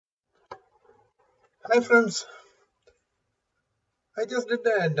Hi friends, I just did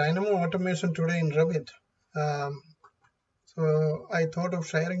the Dynamo automation today in Revit. Um, so I thought of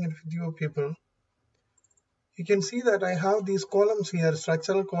sharing it with you people. You can see that I have these columns here,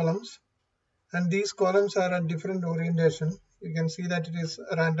 structural columns, and these columns are at different orientation. You can see that it is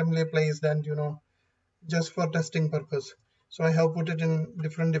randomly placed and just for testing purpose. So I have put it in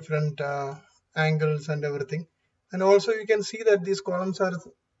different angles and everything. And also you can see that these columns are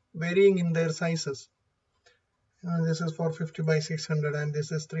varying in their sizes. This is 450 by 600 and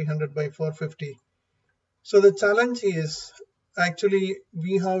this is 300 by 450. So the challenge is actually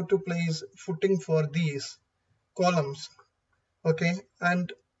we have to place footing for these columns, okay?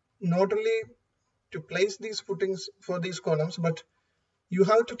 And not only to place these footings for these columns, but you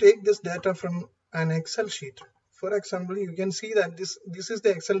have to take this data from an Excel sheet. For example, you can see that this is the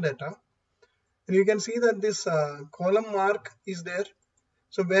Excel data, and you can see that this column mark is there.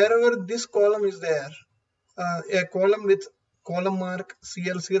 So wherever this column is there, a column with column mark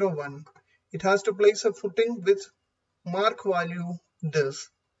CL01, it has to place a footing with mark value this,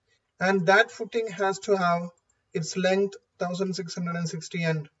 and that footing has to have its length 1660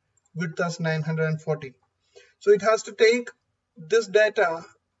 and width as 940. So it has to take this data,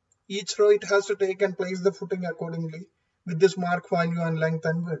 each row it has to take and place the footing accordingly with this mark value and length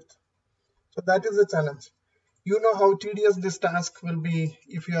and width. So that is the challenge. You know how tedious this task will be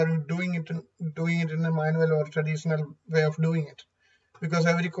if you are doing it in a manual or traditional way of doing it, because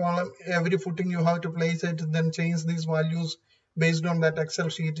every column, every footing you have to place it, then change these values based on that Excel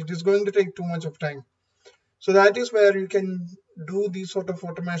sheet. It is going to take too much of time. So that is where you can do these sort of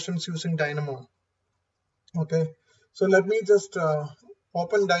automations using Dynamo. Okay, so let me just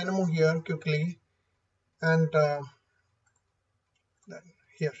open Dynamo here quickly, and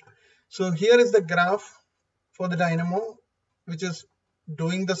here. So here is the graph for the Dynamo, which is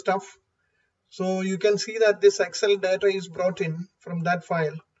doing the stuff. So you can see that this Excel data is brought in from that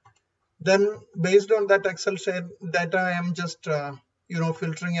file. Then based on that Excel data, I am just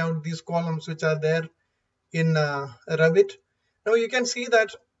filtering out these columns which are there in Revit. Now you can see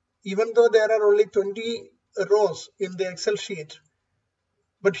that even though there are only 20 rows in the Excel sheet,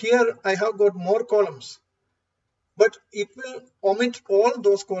 but here I have got more columns, but it will omit all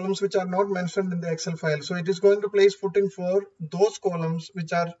those columns which are not mentioned in the Excel file. So it is going to place footing for those columns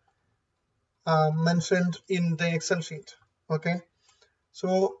which are mentioned in the Excel sheet. Okay,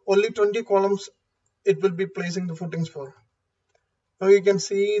 so only 20 columns it will be placing the footings for. Now you can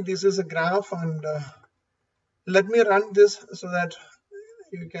see this is a graph, and let me run this so that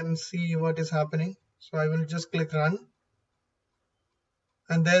you can see what is happening. So I will just click run,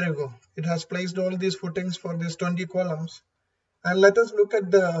 and there you go. It has placed all these footings for these 20 columns. And let us look at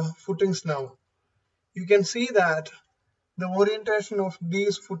the footings now. You can see that the orientation of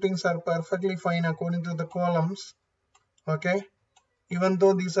these footings are perfectly fine according to the columns. Okay, even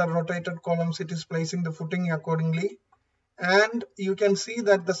though these are rotated columns, it is placing the footing accordingly. And you can see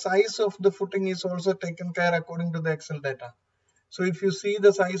that the size of the footing is also taken care according to the Excel data. So if you see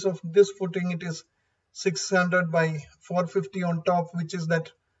the size of this footing, it is 600 by 450 on top, which is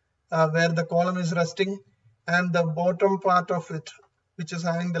that where the column is resting, and the bottom part of it, which is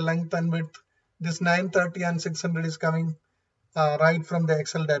having the length and width, this 930 and 600 is coming right from the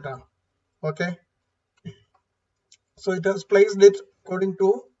Excel data. Okay, so it has placed it according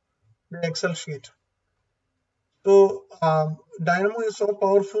to the Excel sheet. So Dynamo is so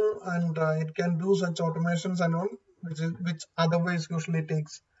powerful, and it can do such automations and all, which otherwise usually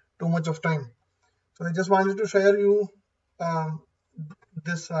takes too much of time. So I just wanted to share you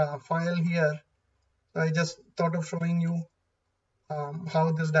this file here. I just thought of showing you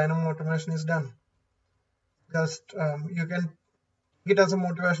how this Dynamo automation is done. Just you can take it as a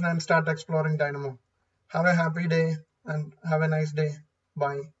motivation and start exploring Dynamo. Have a happy day and have a nice day.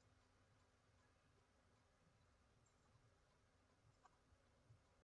 Bye.